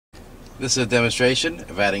This is a demonstration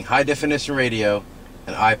of adding high definition radio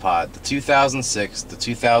and iPod to 2006 to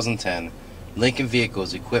 2010 Lincoln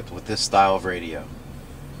vehicles equipped with this style of radio.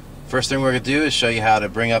 First thing we're going to do is show you how to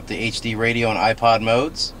bring up the HD radio and iPod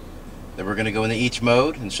modes. Then we're going to go into each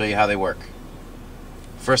mode and show you how they work.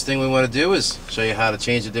 First thing we want to do is show you how to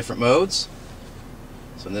change the different modes.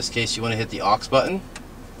 So in this case you want to hit the aux button.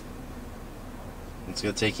 It's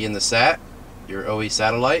going to take you in the SAT, your OE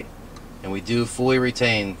satellite, and we do fully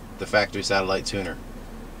retain the factory satellite tuner.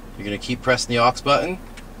 You're going to keep pressing the aux button.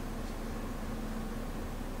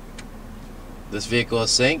 This vehicle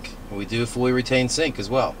is sync, and we do fully retain sync as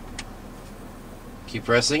well. Keep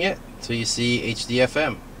pressing it until you see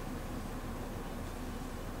HD-FM.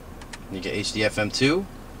 You get HD-FM2,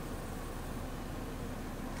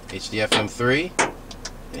 HD-FM3,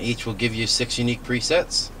 and each will give you 6 unique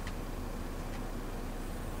presets.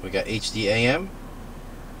 We got HD-AM,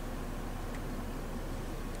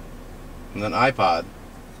 and then iPod,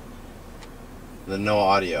 and then no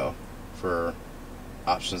audio for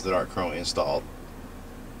options that aren't currently installed.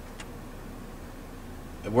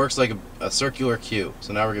 It works like a circular queue.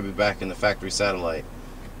 So now we're going to be back in the factory satellite.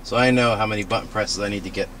 So I know how many button presses I need to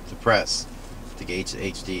get to press to get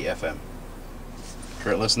HD-FM.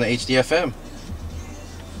 Currently listen to HD-FM.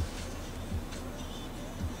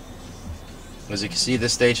 As you can see,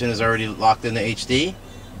 this station is already locked into HD.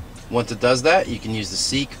 Once it does that, you can use the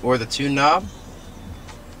seek or the tune knob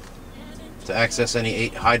to access any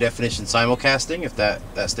high definition simulcasting if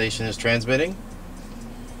that station is transmitting.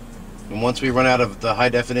 And once we run out of the high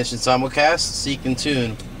definition simulcast, seek and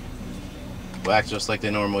tune will act just like they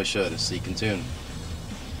normally should, as seek and tune.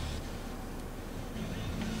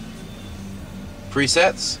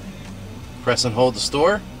 Presets, press and hold to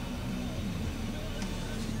store.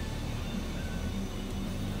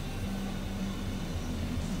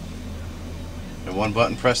 And one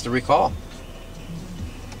button press to recall.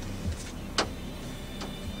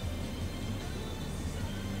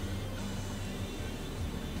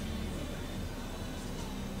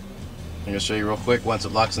 I'm going to show you real quick. Once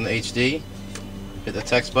it locks in the HD, hit the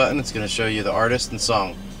text button. It's going to show you the artist and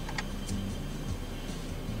song.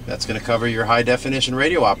 That's going to cover your high definition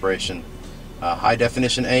radio operation. High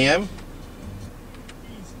definition AM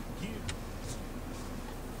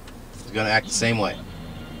is going to act the same way.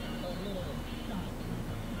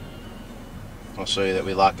 I'll show you that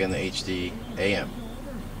we lock in the HD AM.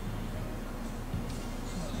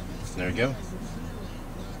 There we go.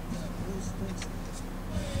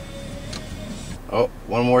 Oh,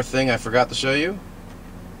 one more thing I forgot to show you.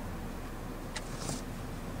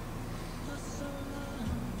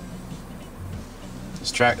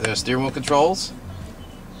 There's steering wheel controls.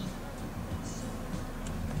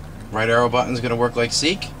 Right arrow button is going to work like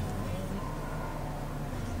seek.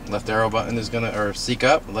 Left arrow button is going to, or seek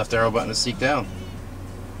up. Left arrow button is seek down.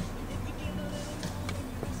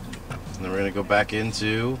 And then we're going to go back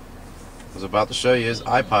into what I was about to show you is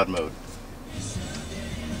iPod mode.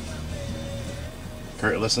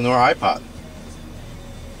 Currently listen to our iPod.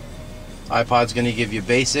 iPod's going to give you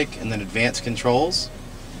basic and then advanced controls.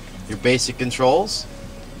 Your basic controls,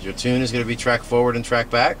 your tune is going to be track forward and track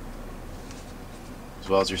back, as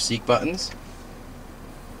well as your seek buttons.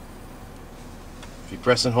 If you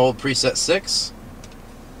press and hold preset 6,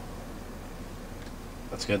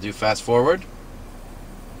 that's going to do fast forward.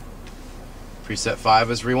 Preset 5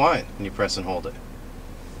 is rewind when you press and hold it.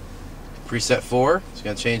 Preset 4 is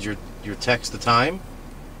going to change your text to time.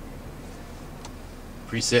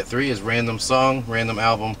 Preset 3 is random song, random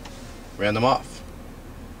album, random off.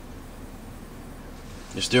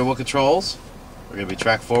 Your steering wheel controls are going to be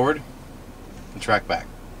track forward and track back.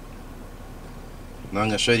 Now I'm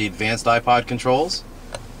going to show you the advanced iPod controls.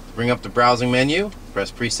 To bring up the browsing menu, press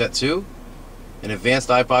preset 2. And advanced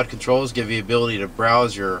iPod controls give you the ability to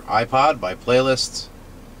browse your iPod by playlist,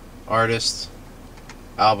 artist,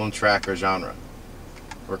 album, track, or genre,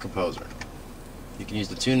 or composer. You can use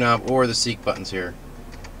the tune knob or the seek buttons here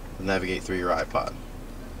to navigate through your iPod.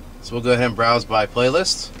 So we'll go ahead and browse by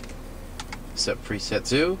playlist. Set preset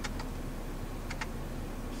 2.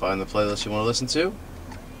 Find the playlist you want to listen to.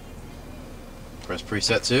 Press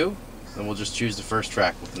preset 2, and we'll just choose the first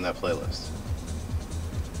track within that playlist.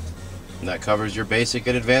 And that covers your basic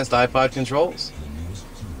and advanced iPod controls.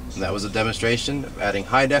 And that was a demonstration of adding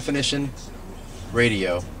high definition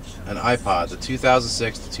radio and iPod to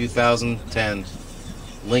 2006 to 2010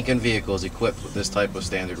 Lincoln vehicles equipped with this type of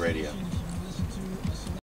standard radio.